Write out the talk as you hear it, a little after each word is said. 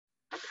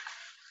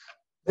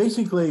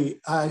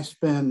Basically, I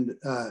spend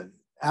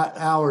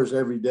hours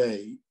every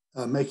day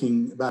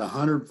making about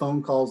 100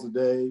 phone calls a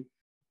day.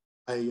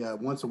 I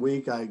once a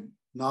week I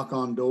knock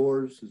on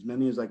doors as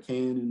many as I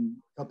can in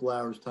a couple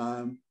hours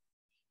time.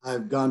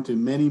 I've gone to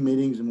many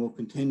meetings and will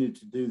continue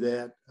to do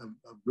that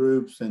of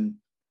groups and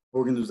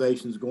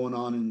organizations going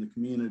on in the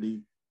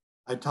community.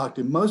 I talk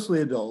to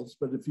mostly adults,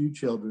 but a few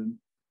children.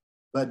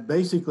 But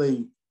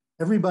basically,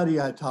 everybody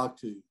I talk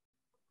to,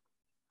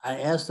 I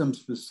ask them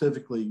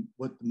specifically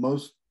what the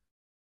most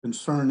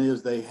concern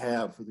is they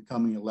have for the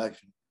coming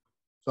election.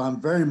 So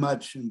I'm very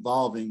much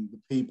involving the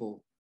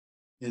people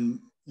in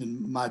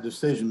my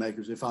decision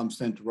makers if I'm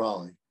sent to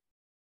Raleigh.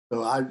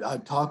 So I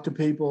talk to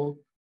people,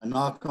 I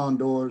knock on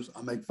doors,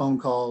 I make phone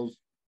calls,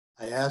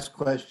 I ask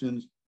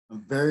questions.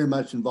 I'm very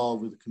much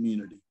involved with the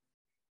community.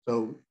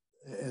 So,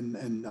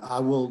 and I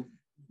will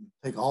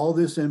take all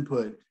this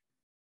input,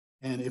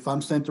 and if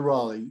I'm sent to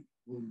Raleigh,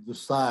 we'll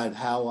decide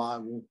how I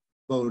will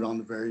vote on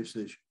the various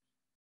issues.